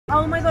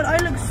Oh my god, I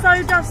look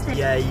so dusty.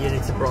 Yeah, you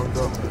need to bronze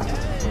up.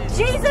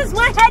 Jesus,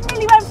 my head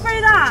nearly went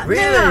through that.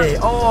 Really?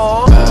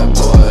 Oh. Bad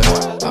boy,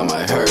 I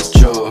might hurt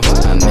you.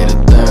 I need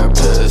a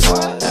therapist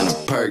and a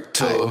perk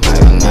too.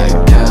 A night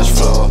cash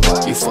flow,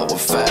 you fuck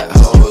with fat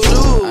hoes.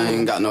 I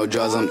ain't got no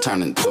drugs, I'm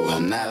turning to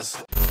an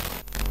ass.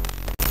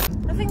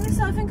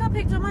 I think I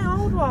picked up my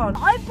old one.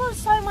 I've got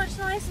so much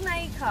nice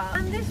makeup,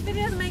 and this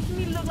video is making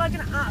me look like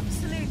an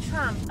absolute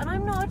tramp, and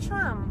I'm not a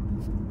tramp.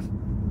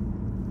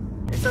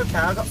 It's okay,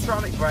 I got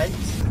ceramic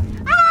brakes.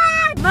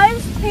 Ah!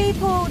 Most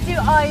people do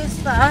eyes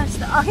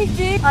first. I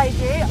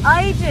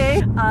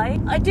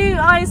do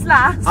eyes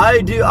last.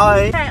 I do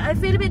eye. Okay, I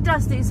feel a bit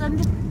dusty, so I'm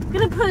just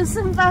gonna put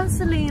some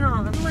Vaseline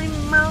on. My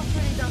mouth's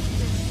really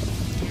dusty.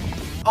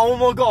 Oh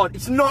my god,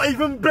 it's not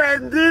even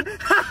blended.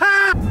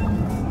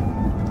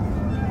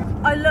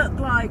 I look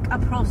like a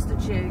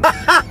prostitute.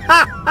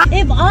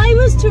 If I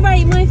was to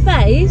rate my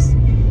face,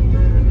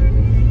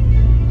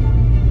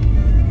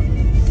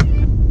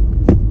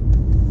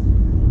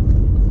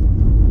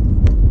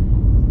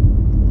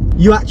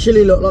 you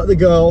actually look like the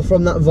girl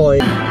from that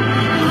Vine.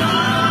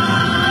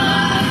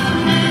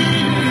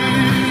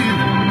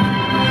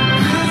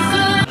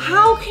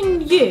 how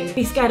can you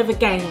be scared of a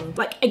game?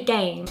 Like a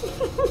game.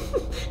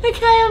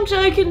 Okay, I'm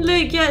joking,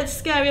 Luke. Yeah, it's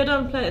scary. I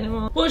don't play it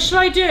anymore. What should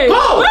I do? Go!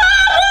 Ah,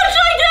 what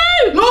should I do?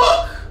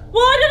 Look!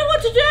 Well, I don't know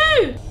what to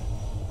do.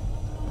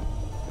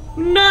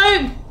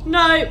 No.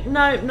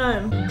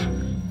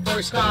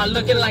 First car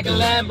looking like a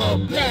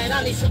Lambo. Man,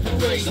 I need some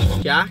free.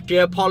 Jack, she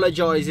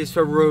apologises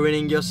for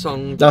ruining your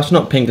song. That's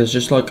not pink, it's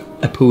just like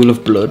a pool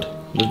of blood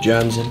with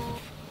germs in.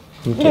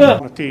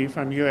 Motif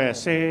from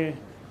USA,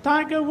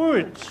 Tiger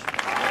Woods.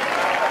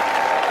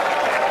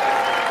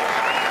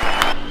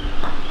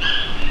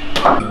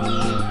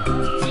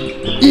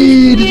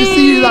 Did you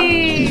see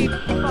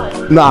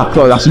that? Nah,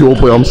 Chloe, that's your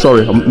boy. I'm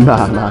sorry.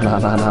 Nah.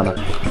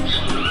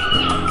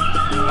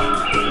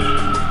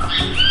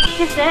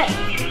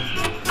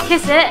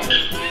 Kiss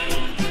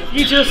it.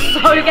 You just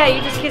so gay.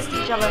 You just kissed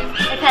each other.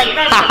 Okay,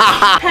 ready?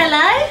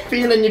 Hello?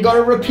 Feeling you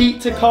gotta repeat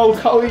to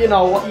Coco, you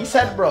know what you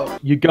said, bro.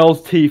 Your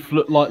girl's teeth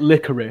look like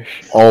licorice.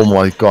 Oh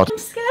my god. I'm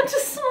scared to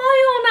smile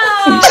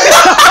now.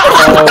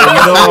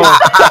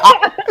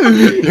 Oh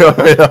no.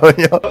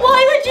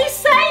 Why would you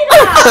say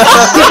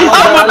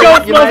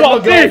that? You made my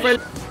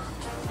girlfriend.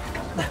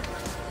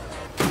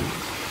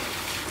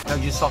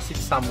 How's your sausage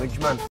sandwich,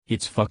 man?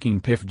 It's fucking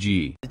Piff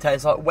G. It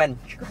tastes like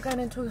wench. I'm going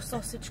into a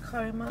sausage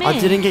coma. I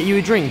didn't get you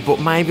a drink, but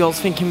maybe I was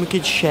thinking we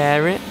could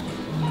share it.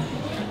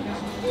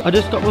 I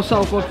just got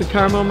myself like a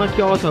caramel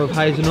macchiato with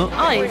hazelnut.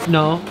 Ice?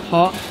 No,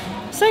 hot.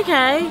 It's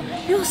okay.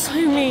 You're so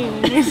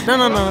mean.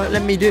 No,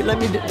 let me do it.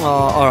 Oh,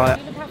 alright.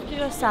 You're gonna have to do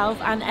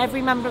yourself and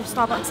every member of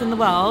Starbucks in the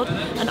world,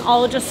 and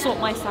I'll just sort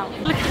myself.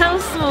 Look how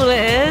small it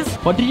is.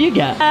 What did you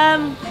get?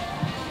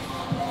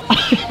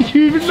 Do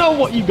you even know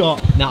what you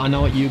got? Nah, I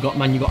know what you got,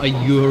 man. You got a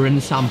urine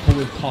sample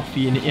with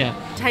coffee in it, yeah.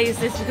 Taste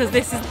this because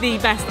this is the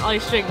best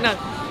ice drink. No,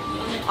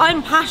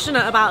 I'm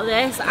passionate about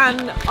this,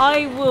 and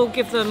I will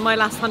give them my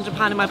last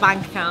 £100 in my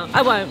bank account.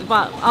 I won't,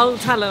 but I'll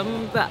tell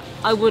them that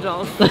I would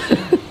have.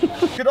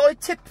 Should I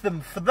tip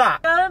them for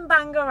that? Go and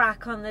bang a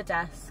rack on the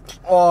desk.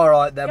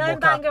 Alright then, Go and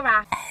Mucker. bang a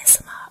rack.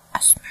 ASMR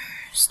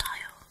style.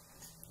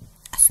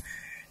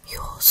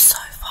 You're so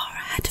far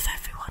ahead of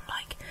everyone,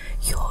 like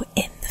you're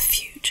in the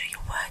future, you're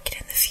working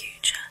in the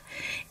future.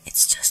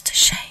 It's just a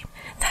shame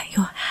that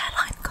your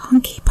hairline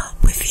can't keep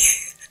up with you.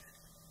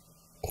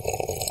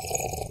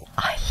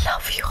 I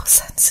love your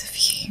sense of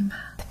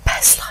humour. The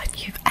best line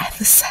you've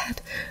ever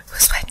said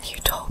was when you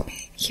told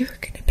me you were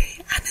going to be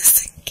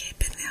Anderson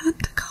Gibb in the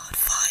undercard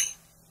fight.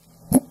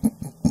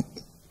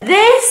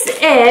 This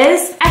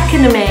is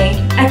economy.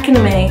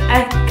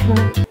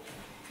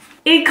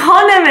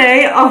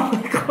 Oh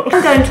my god.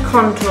 I'm going to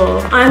contour.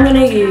 I'm going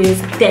to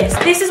use this.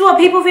 This is what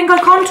people think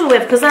I contour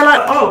with because they're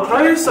like, Oh,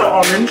 how is that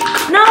orange?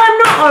 no, I'm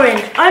not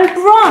orange. I'm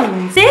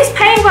bronze. This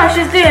paintbrush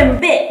is doing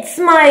bits,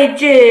 my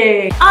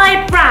G.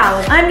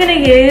 Eyebrows. I'm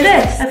going to use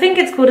this. I think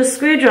it's called a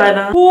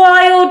screwdriver.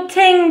 Wild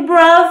ting,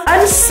 bruv.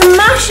 I'm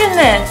smashing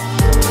this.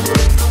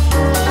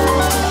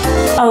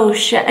 Oh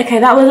shit, okay,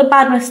 that was a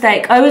bad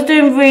mistake. I was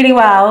doing really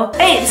well.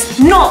 It's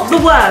not the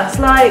worst,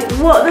 like,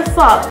 what the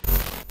fuck?